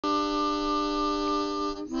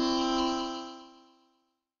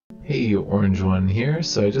Hey, Orange One here.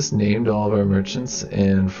 So I just named all of our merchants,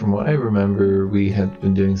 and from what I remember, we had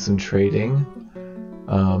been doing some trading.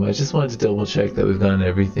 I just wanted to double check that we've gotten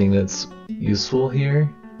everything that's useful here.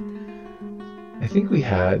 I think we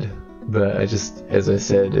had, but as I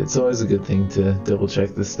said, it's always a good thing to double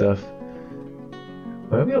check this stuff.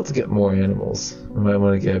 We might be able to get more animals. We might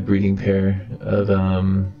want to get a breeding pair of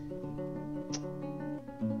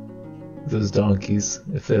those donkeys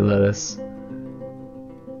if they let us.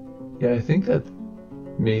 Yeah, I think that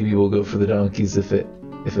maybe we'll go for the donkeys if it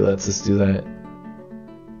lets us do that.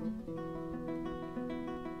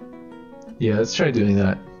 Yeah, let's try doing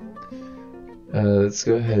that. Let's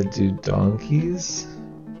go ahead and do donkeys.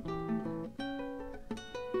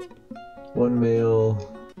 One male,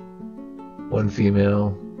 one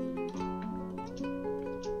female.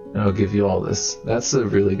 And I'll give you all this. That's a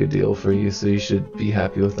really good deal for you, so you should be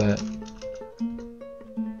happy with that.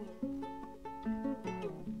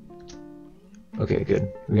 Okay,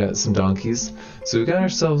 good. We got some donkeys. So we got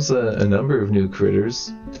ourselves a number of new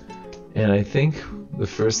critters. And I think the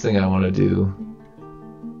first thing I want to do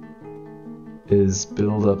is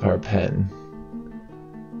build up our pen.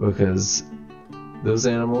 Because those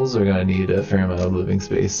animals are going to need a fair amount of living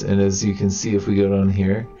space. And as you can see if we go down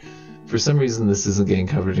here, for some reason this isn't getting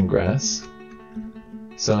covered in grass.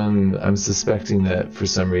 So I'm suspecting that for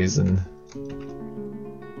some reason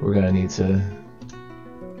we're going to need to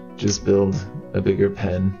just build a bigger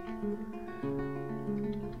pen.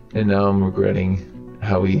 And now I'm regretting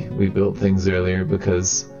how we built things earlier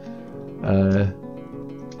because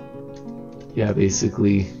yeah,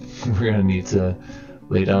 basically we're gonna need to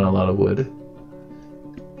lay down a lot of wood,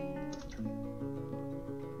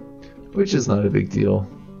 which is not a big deal.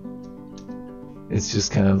 It's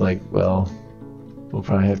just kind of like, well, we'll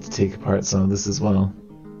probably have to take apart some of this as well.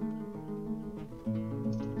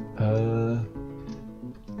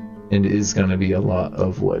 And it is going to be a lot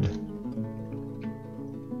of wood.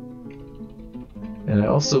 And I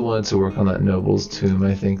also wanted to work on that noble's tomb.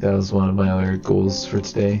 I think that was one of my other goals for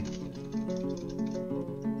today.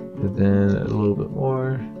 And then a little bit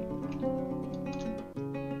more.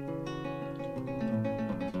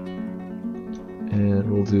 And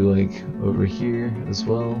we'll do like over here as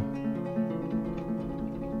well.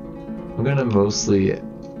 I'm going to mostly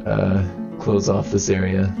close off this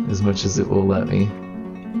area as much as it will let me.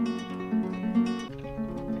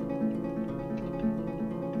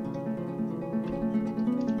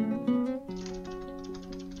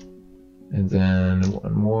 And then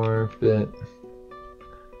one more bit.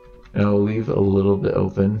 And I'll leave a little bit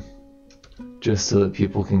open just so that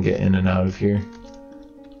people can get in and out of here.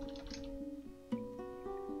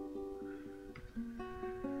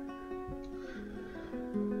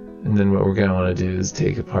 And then what we're going to want to do is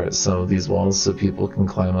take apart some of these walls so people can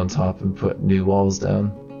climb on top and put new walls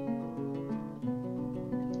down.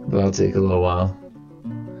 But that'll take a little while.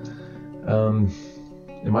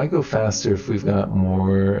 It might go faster if we've got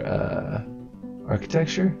more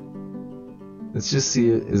architecture. Let's just see,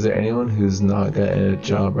 is there anyone who's not got a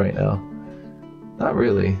job right now? Not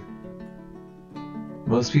really.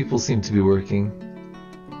 Most people seem to be working.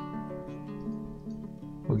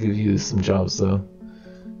 We'll give you some jobs though.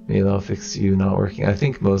 Maybe I'll fix you not working. I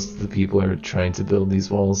think most of the people are trying to build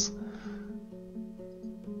these walls.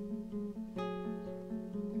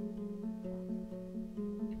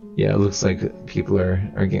 Yeah, it looks like people are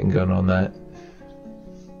getting going on that.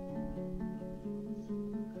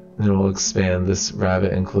 And then we'll expand this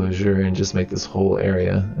rabbit enclosure and just make this whole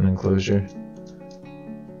area an enclosure.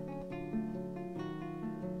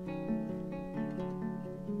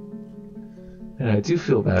 And I do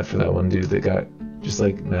feel bad for that one dude that got just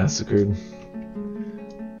like massacred.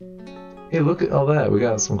 Hey, look at all that. We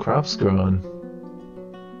got some crops growing.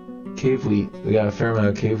 Cave wheat. We got a fair amount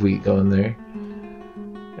of cave wheat going there.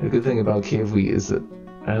 The good thing about cave wheat is that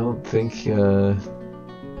I don't think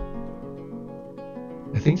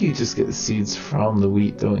I think you just get the seeds from the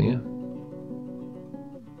wheat, don't you?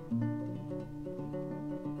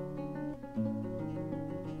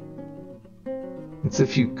 It's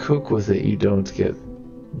if you cook with it, you don't get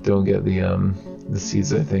the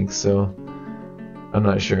seeds, I think. So I'm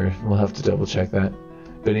not sure. We'll have to double check that.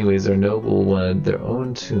 But anyways, our noble wanted their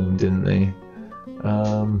own tomb, didn't they?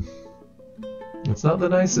 It's not the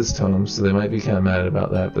nicest home, so they might be kind of mad about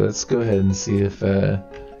that, but let's go ahead and see if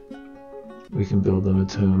we can build them a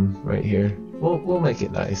tomb right here. We'll make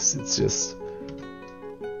it nice, it's just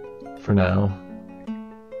for now.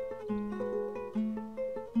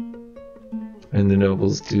 And the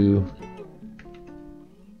nobles do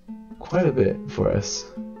quite a bit for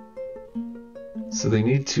us. So they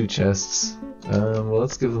need 2 chests. Well,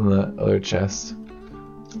 let's give them that other chest.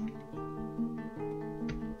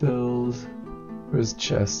 those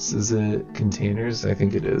chests? Is it containers? I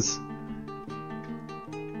think it is.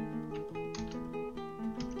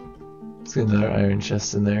 Let's get another iron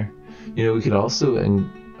chest in there. You know, we could also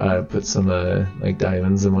put some like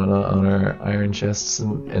diamonds and whatnot on our iron chests,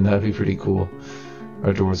 and that'd be pretty cool.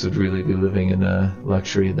 Our dwarves would really be living in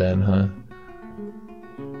luxury then, huh?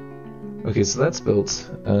 Okay, so that's built.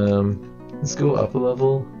 Let's go up a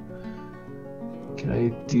level. Can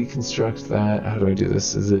I deconstruct that? How do I do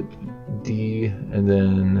this? Is it D and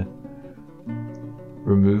then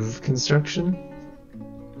remove construction?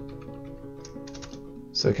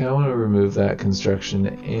 So I kind of want to remove that construction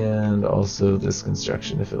and also this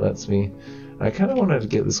construction if it lets me. I kind of wanted to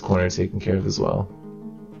get this corner taken care of as well.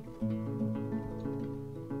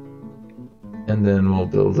 And then we'll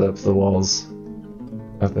build up the walls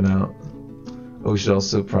up and out. Oh, we should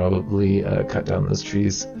also probably cut down those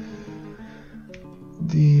trees.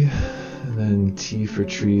 D, and then T for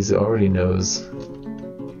trees. It already knows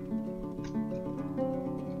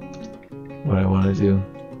what I want to do.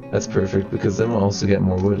 That's perfect, because then we'll also get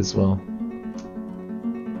more wood as well.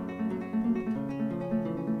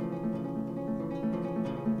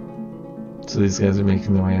 So these guys are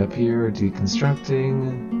making their way up here,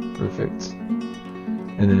 deconstructing. Perfect.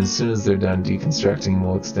 And then as soon as they're done deconstructing,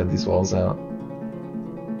 we'll extend these walls out.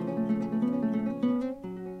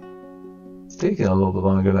 It's taking a little bit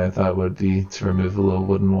longer than I thought it would be to remove a little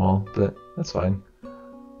wooden wall, but that's fine.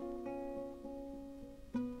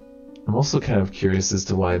 I'm also kind of curious as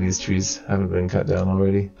to why these trees haven't been cut down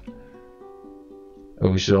already. Oh,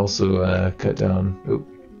 we should also cut down... Oh,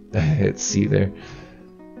 I hit C there.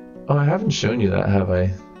 Oh, I haven't shown you that, have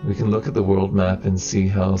I? We can look at the world map and see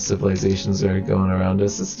how civilizations are going around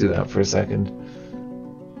us. Let's do that for a second.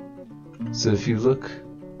 So if you look...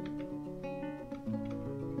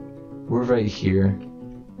 We're right here.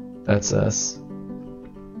 That's us.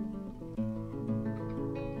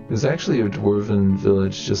 There's actually a dwarven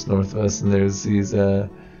village just north of us, and there's these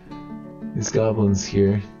goblins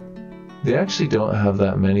here. They actually don't have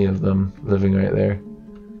that many of them living right there.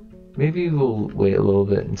 Maybe we'll wait a little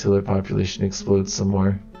bit until their population explodes some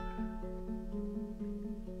more.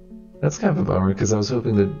 That's kind of a bummer, because I was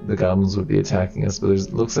hoping that the goblins would be attacking us, but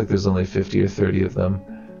it looks like there's only 50 or 30 of them.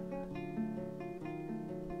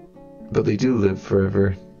 But they do live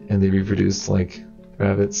forever, and they reproduce like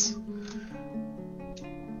rabbits.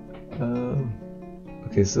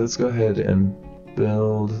 Okay, so let's go ahead and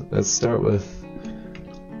build. Let's start with...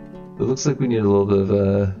 It looks like we need a little bit of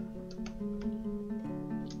a...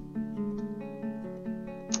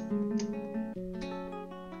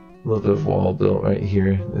 little bit of wall built right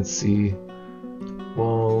here. Let's see.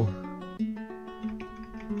 Wall.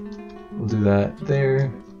 We'll do that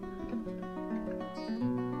there.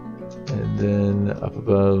 And then up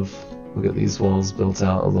above, we'll get these walls built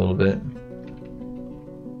out a little bit.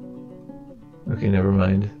 Okay, never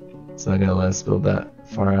mind. It's not gonna let us build that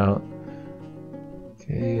far out.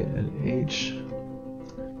 Okay, and H.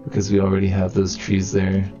 Because we already have those trees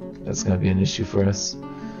there, that's gonna be an issue for us.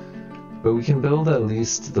 But we can build at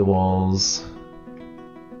least the walls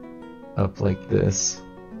up like this.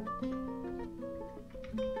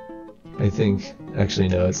 I think, actually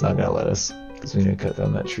no, it's not gonna let us, because we need to cut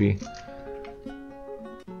down that tree.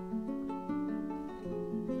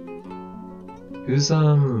 Who's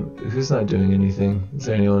not doing anything? Is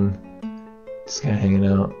there anyone just kind of hanging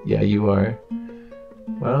out? Yeah, you are.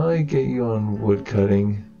 Why don't I get you on wood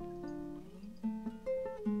cutting?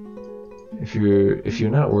 If you're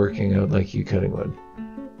not working, I would like you cutting wood,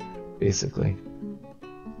 basically.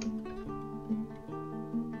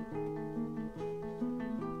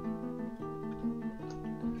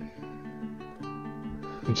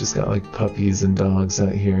 We just got like puppies and dogs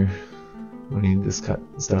out here. We need this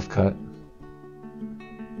stuff cut.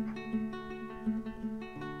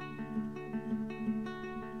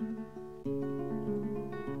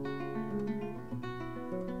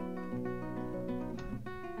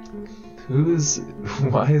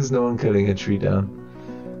 Why is no one cutting a tree down?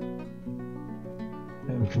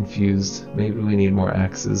 I'm confused. Maybe we need more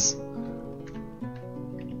axes.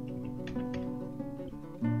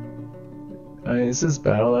 Is this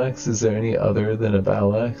battle axe? Is there any other than a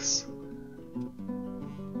battle axe?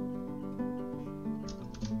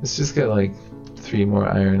 Let's just get like 3 more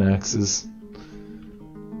iron axes.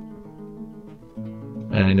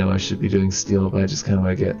 And I know I should be doing steel, but I just kind of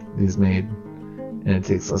want to get these made. And it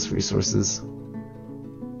takes less resources.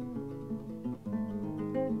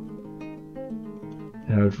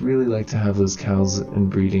 And I would really like to have those cows in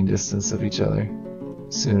breeding distance of each other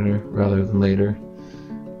sooner rather than later.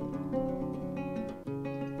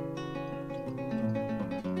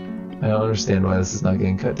 I don't understand why this is not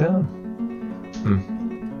getting cut down. The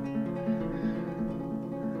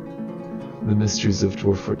mysteries of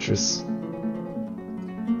Dwarf Fortress.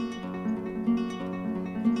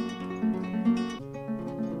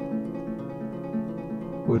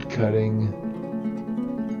 Wood cutting.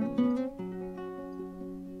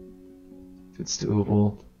 If it's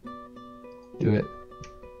doable, do it.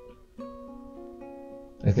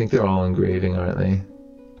 I think they're all engraving, aren't they?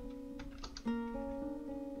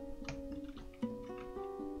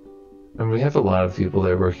 And we have a lot of people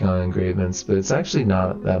that are working on engravements, but it's actually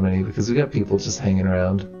not that many because we got people just hanging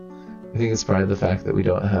around. I think it's probably the fact that we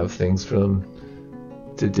don't have things for them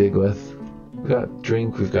to dig with. We've got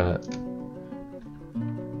drink, we've got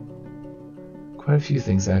quite a few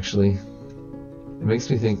things actually. It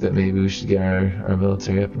makes me think that maybe we should get our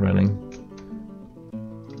military up and running.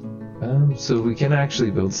 So we can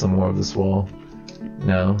actually build some more of this wall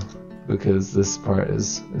now because this part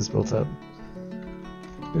is built up.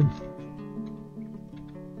 Good.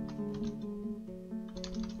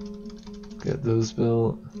 Get those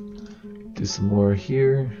built. Do some more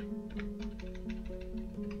here.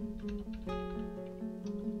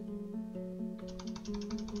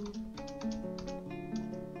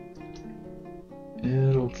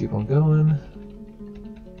 And we'll keep on going.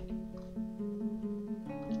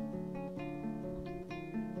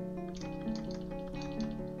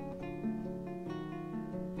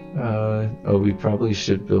 Oh, we probably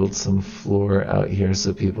should build some floor out here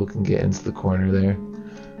so people can get into the corner there.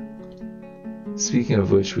 Speaking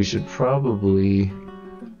of which, we should probably,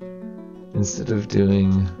 instead of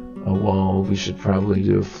doing a wall, we should probably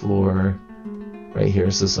do a floor right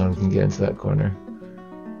here so someone can get into that corner.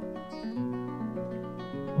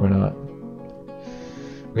 Or not.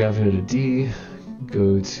 We have here to D,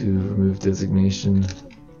 go to remove designation,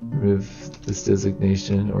 remove this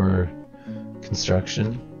designation or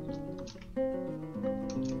construction.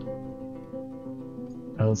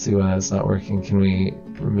 I don't see why that's not working. Can we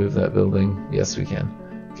remove that building? Yes, we can.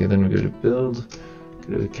 Okay, then we go to build,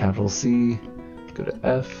 go to capital C, go to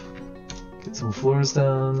F, get some floors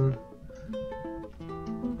down.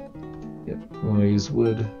 Yep, we want to use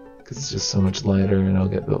wood because it's just so much lighter and it'll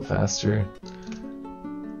get built faster.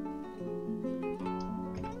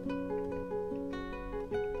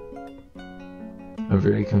 I'm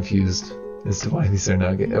very confused as to why these are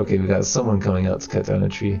not getting... Okay, we got someone coming out to cut down a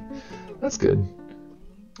tree. That's good.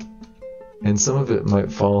 And some of it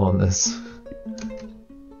might fall on this.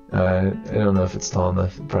 I don't know if it's tall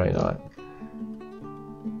enough. Probably not.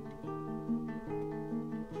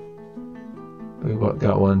 We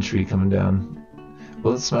got one tree coming down.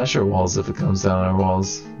 Will it smash our walls if it comes down our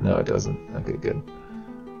walls? No, it doesn't. Okay, good.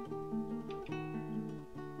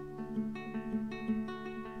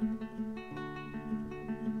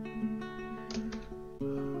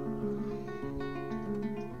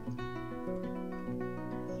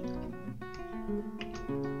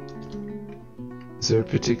 Is there a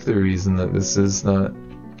particular reason that this is not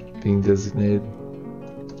being designated?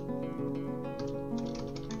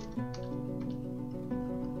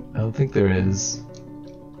 I don't think there is.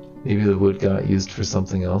 Maybe the wood got used for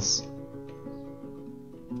something else.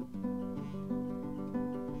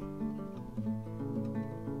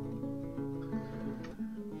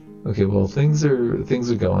 Okay, well things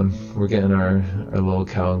are going. We're getting our little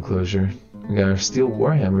cow enclosure. We got our steel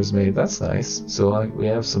warhammers made. That's nice. So we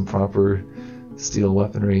have some proper steel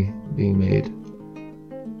weaponry being made.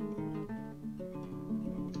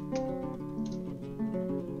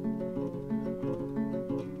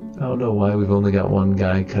 I don't know why we've only got one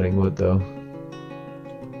guy cutting wood though.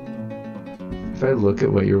 If I look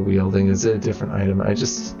at what you're wielding, is it a different item? I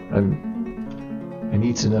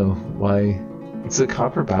need to know why. It's a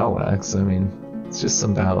copper battle axe. I mean, it's just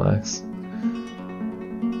some battle axe.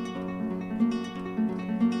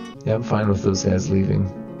 Yeah, I'm fine with those guys leaving.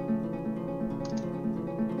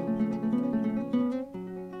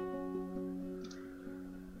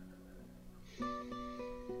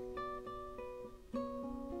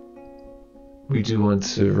 We do want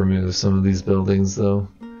to remove some of these buildings though.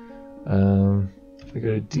 If I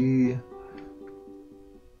go to D,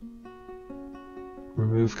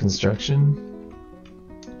 remove construction.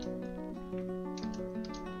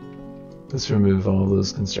 Let's remove all of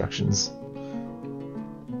those constructions.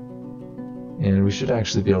 And we should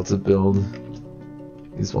actually be able to build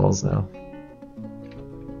these walls now.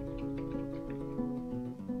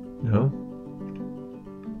 No?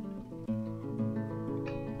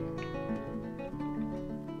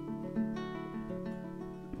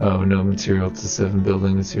 Oh, no material to 7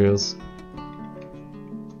 building materials.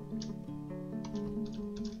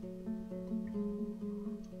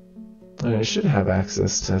 I should have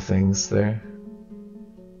access to things there.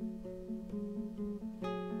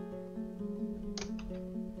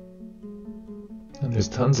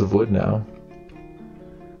 tons of wood now.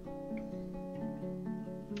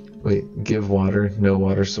 Wait, give water, no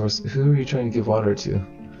water source. Who are you trying to give water to?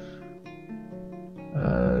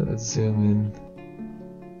 Let's zoom in.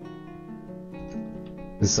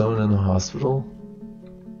 Is someone in the hospital?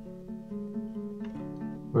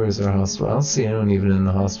 Where is our hospital? I don't see anyone even in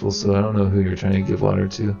the hospital, so I don't know who you're trying to give water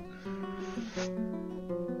to.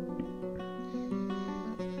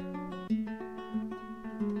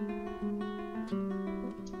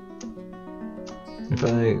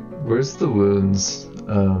 Where's the wounds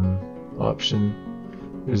option?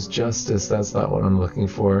 There's justice, that's not what I'm looking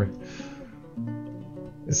for.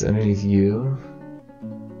 Is underneath you?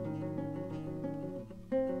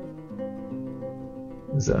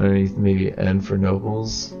 Is that underneath maybe N for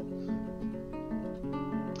nobles?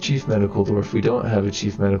 Chief medical dwarf. We don't have a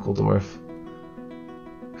chief medical dwarf.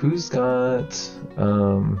 Who's got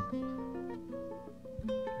a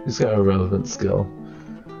relevant skill?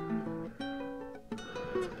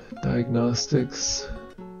 Diagnostics.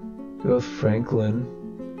 Go with Franklin.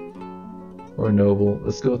 Or Noble.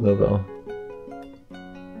 Let's go with Nobel.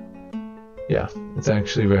 Yeah, it's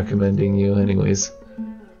actually recommending you anyways.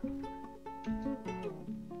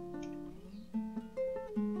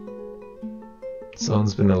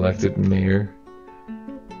 Someone's been elected mayor.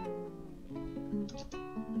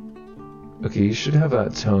 Okay, you should have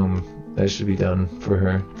that tome. That should be done for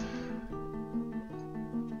her.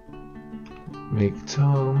 Make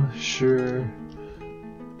tome, sure.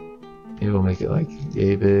 Maybe we'll make it like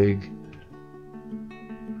yay big.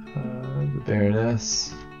 The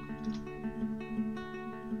Baroness.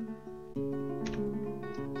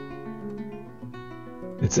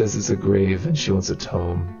 It says it's a grave and she wants a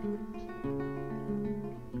tome.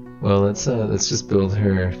 Well, let's just build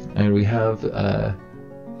her, and we have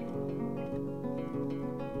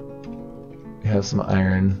some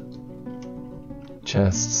iron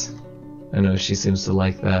chests. I know she seems to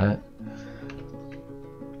like that.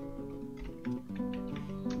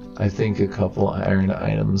 I think a couple iron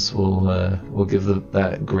items will give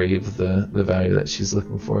that grave the value that she's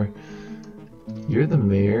looking for. You're the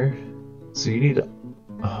mayor, so you need.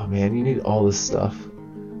 Oh man, you need all this stuff.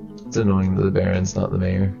 It's annoying that the Baron's not the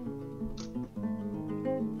mayor.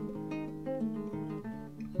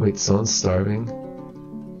 Wait, someone's starving?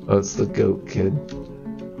 Oh, it's the goat kid.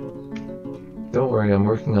 Don't worry, I'm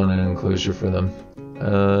working on an enclosure for them.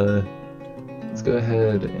 Let's go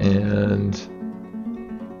ahead and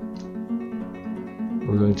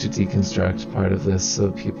we're going to deconstruct part of this so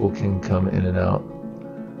people can come in and out.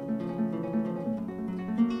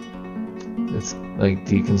 It's like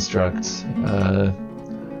deconstruct.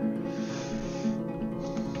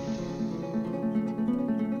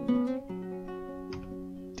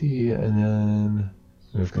 And then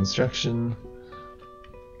move construction.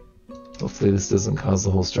 Hopefully this doesn't cause the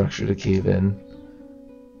whole structure to cave in.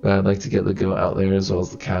 But I'd like to get the goat out there as well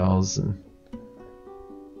as the cows and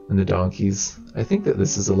the donkeys. I think that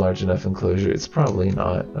this is a large enough enclosure. It's probably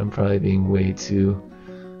not. I'm probably being way too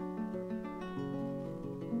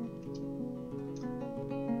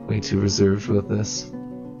reserved with this.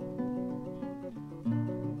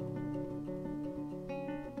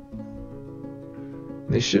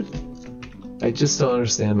 They should. I just don't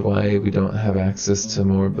understand why we don't have access to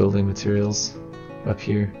more building materials up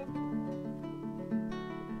here.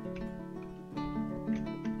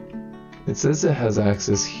 It says it has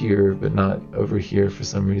access here, but not over here for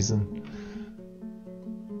some reason.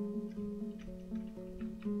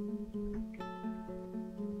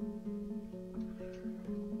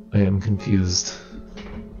 I am confused.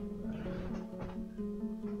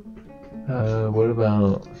 What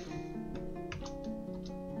about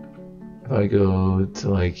if I go to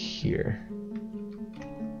like here?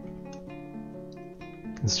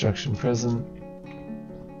 Construction present.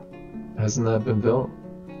 Hasn't that been built?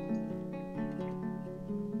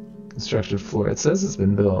 Constructed floor. It says it's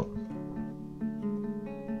been built.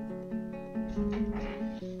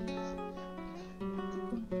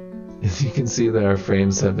 As you can see that our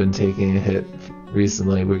frames have been taking a hit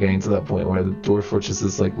recently. We're getting to that point where the Dwarf Fortress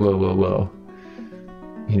is like, whoa, whoa, whoa.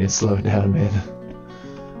 You need to slow it down, man.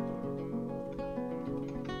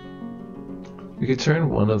 We could turn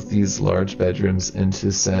one of these large bedrooms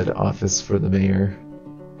into said office for the mayor.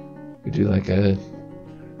 We could do like a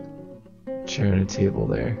chair and a table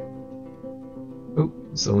there. Oh,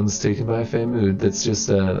 someone's taken by a fan mood.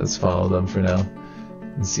 Let's follow them for now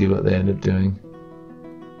and see what they end up doing.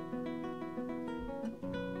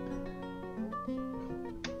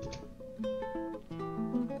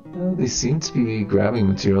 Well, they seem to be grabbing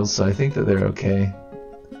materials, so I think that they're okay.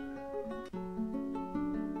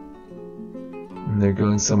 And they're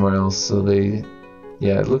going somewhere else, so they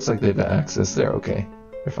Yeah, it looks like they've got access. They're okay.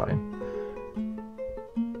 They're fine.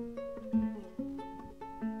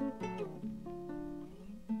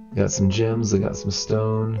 They got some gems, they got some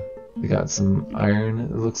stone, they got some iron,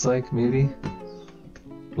 it looks like, maybe?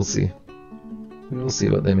 We'll see. We'll see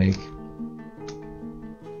what they make.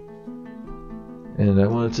 And I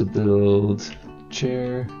wanted to build a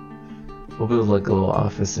chair. We'll build like a little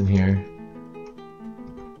office in here.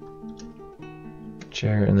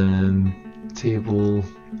 Chair and then table.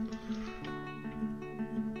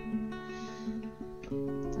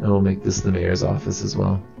 And we'll make this the mayor's office as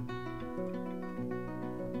well.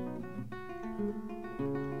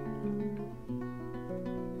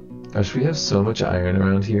 Gosh, we have so much iron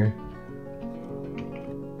around here.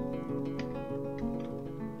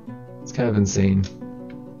 It's kind of insane.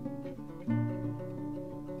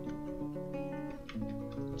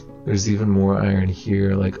 There's even more iron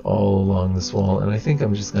here, like all along this wall, and I think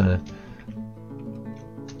I'm just gonna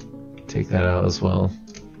take that out as well.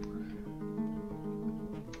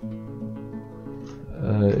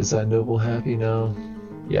 Is that noble happy now?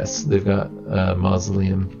 Yes, they've got a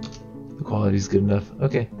mausoleum. The quality's good enough.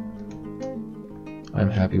 Okay. I'm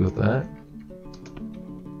happy with that.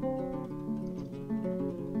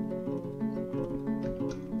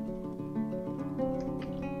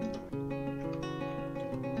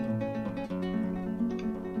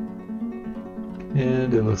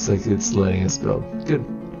 And it looks like it's letting us build. Good.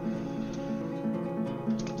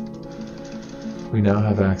 We now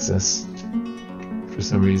have access. For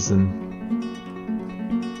some reason.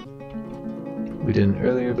 We didn't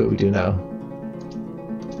earlier, but we do now.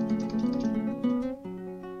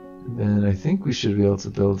 And then I think we should be able to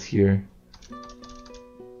build here.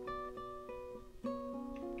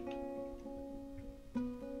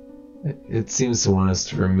 It seems to want us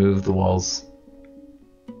to remove the walls.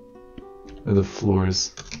 Or the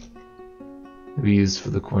floors that we used for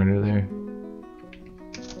the corner there.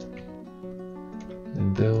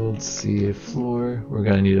 And build, see a floor. We're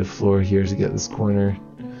gonna need a floor here to get this corner.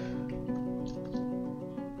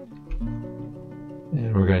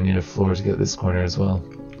 And we're gonna need a floor to get this corner as well.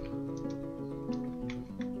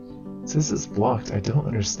 It says it's blocked. I don't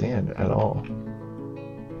understand at all.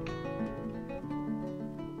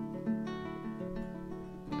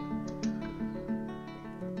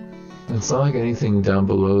 It's not like anything down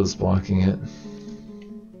below is blocking it.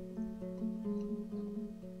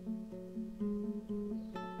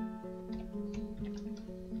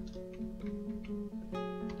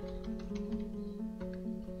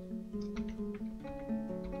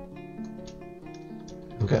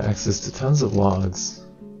 We've got access to tons of logs.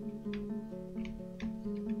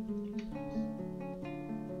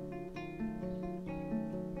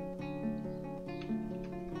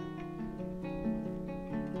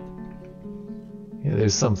 Yeah,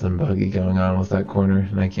 there's something buggy going on with that corner,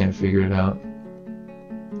 and I can't figure it out.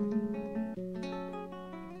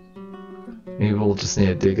 Maybe we'll just need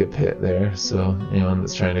to dig a pit there, so anyone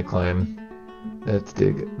that's trying to climb,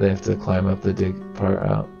 they have to climb up the dig part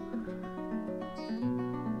out.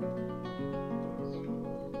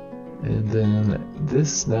 And then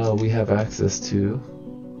this now we have access to.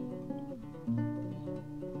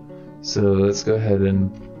 So let's go ahead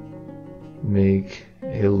and make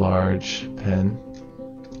a large pen.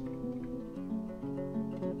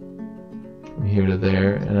 From here to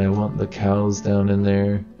there, and I want the cows down in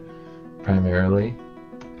there primarily.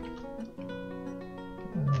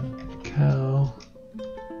 Cow.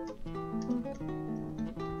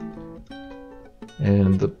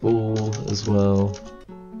 And the bull as well.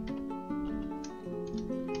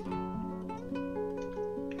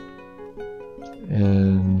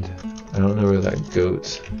 And I don't know where that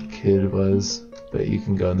goat kid was, but you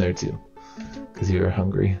can go in there too, because you are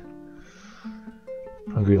hungry.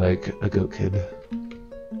 Hungry like a goat kid.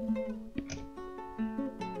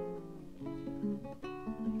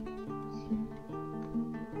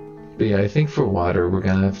 But yeah, I think for water we're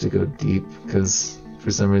gonna have to go deep, because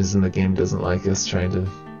for some reason the game doesn't like us trying to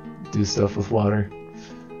do stuff with water.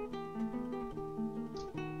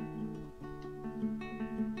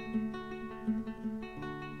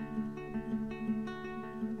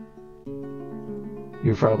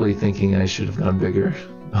 You're probably thinking I should have gone bigger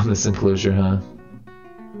on this enclosure, huh?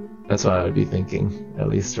 That's what I would be thinking, at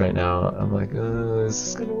least right now. I'm like, is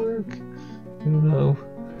this gonna work? I don't know.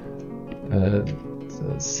 So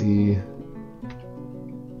let's see.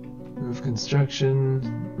 Move construction.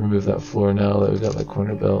 Remove that floor now that we got that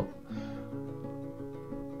corner belt.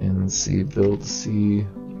 And see, build C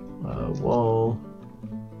wall.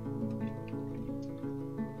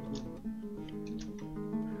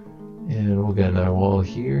 And we'll get another wall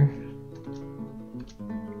here.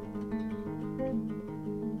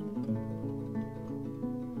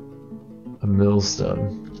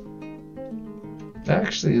 millstone. That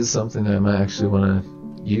actually is something that I might actually want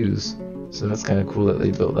to use. So that's kind of cool that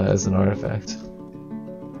they built that as an artifact.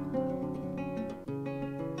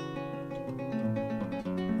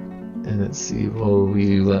 And let's see, will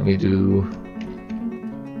you let me do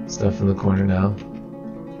stuff in the corner now?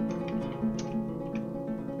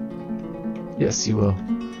 Yes, you will.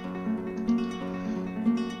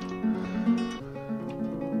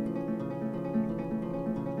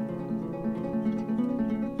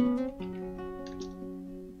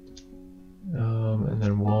 And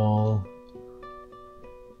then wall.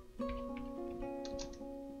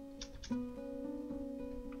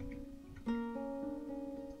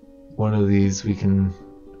 One of these we can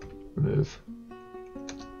remove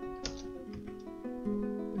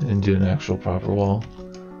and do an actual proper wall.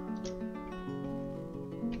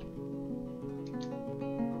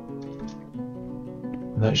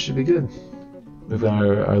 And that should be good. We've got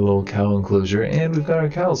our little cow enclosure, and we've got our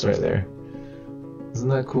cows right there. Isn't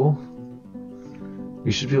that cool?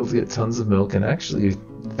 We should be able to get tons of milk and actually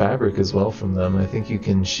fabric as well from them. I think you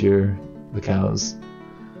can shear the cows.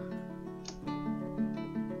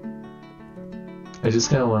 I just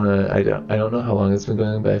kind of want to, I don't know how long it's been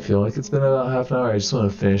going, but I feel like it's been about half an hour. I just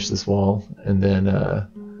want to finish this wall, and then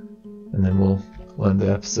we'll end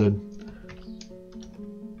the episode.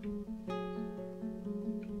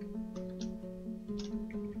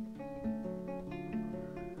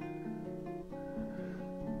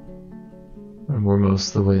 And we're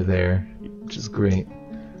most of the way there, which is great.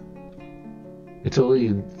 I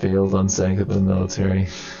totally failed on setting up a military.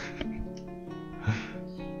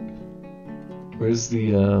 Where's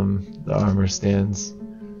the armor stands?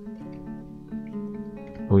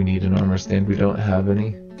 We need an armor stand. We don't have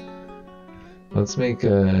any. Let's make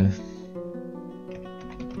a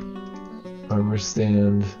armor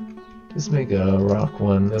stand. Let's make a rock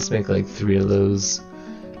one. Let's make like 3 of those.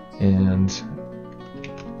 And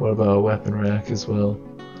what about a weapon rack as well?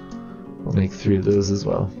 I'll make 3 of those as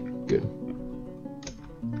well. Good.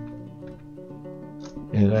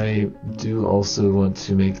 And I do also want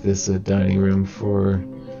to make this a dining room for,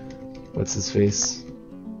 what's his face?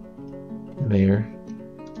 Mayor.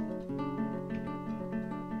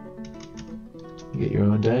 You get your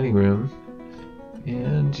own dining room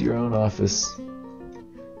and your own office.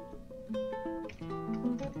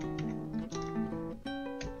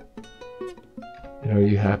 And are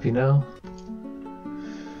you happy now?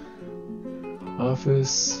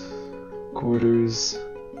 Office, quarters.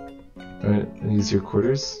 Alright, and these are your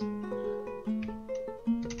quarters.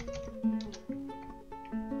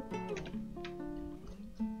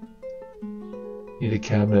 Need a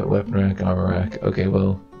cabinet, weapon rack, armor rack. Okay,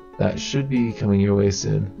 well, that should be coming your way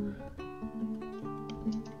soon.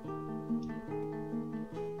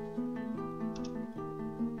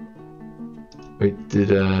 Wait, did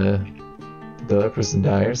the other person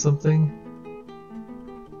die or something?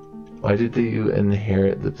 Why did you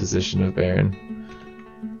inherit the position of Baron?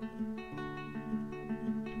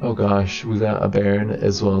 Oh gosh, we got a Baron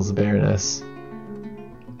as well as a Baroness.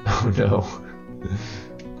 Oh no.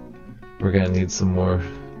 We're gonna need some more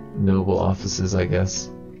noble offices, I guess.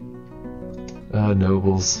 Ah,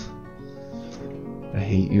 nobles. I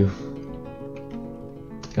hate you.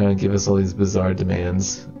 Gonna give us all these bizarre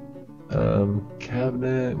demands.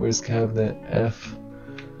 Cabinet, where's cabinet? F.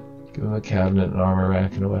 Give him a cabinet, an armor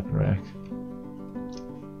rack, and a weapon rack.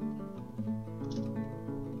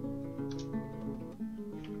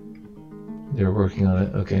 They're working on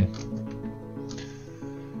it, okay.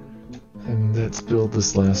 And let's build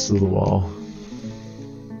this last little wall.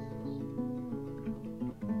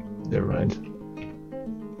 Never mind.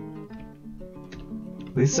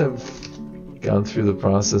 At least I've gone through the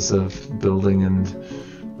process of building and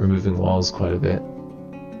removing walls quite a bit.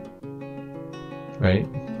 Right?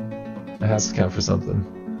 It has to count for something.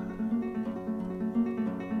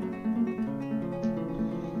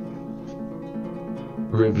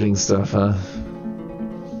 Riveting stuff, huh?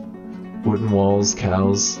 Wooden walls,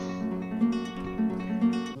 cows,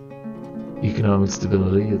 economic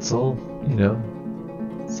stability, it's all, you know,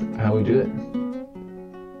 it's how we do it.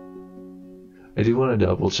 I do want to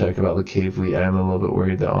double check about the cave wheat. I am a little bit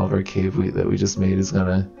worried that all of our cave wheat that we just made is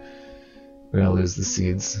we're gonna lose the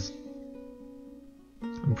seeds.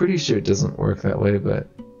 I'm pretty sure it doesn't work that way, but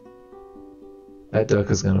that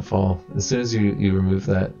duck is gonna fall. As soon as you remove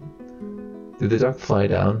that. Did the duck fly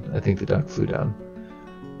down? I think the duck flew down.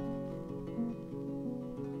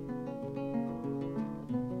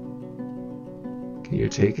 Okay, you're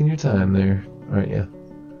taking your time there, aren't you?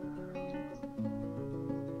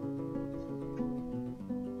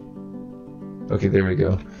 Okay, there we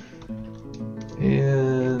go.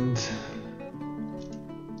 And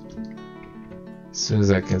As soon as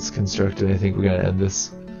that gets constructed, I think we're gonna end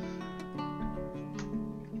this.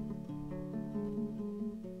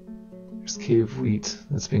 There's cave wheat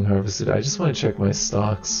that's being harvested. I just want to check my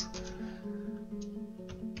stocks.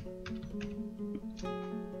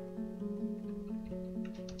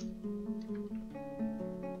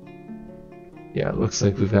 Yeah, it looks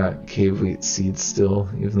like we've got cave wheat seeds still,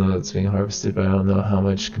 even though it's being harvested, but I don't know how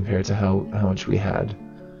much compared to how much we had.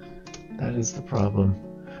 That is the problem.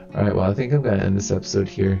 Alright, well, I think I'm going to end this episode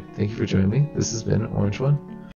here. Thank you for joining me. This has been Orange One.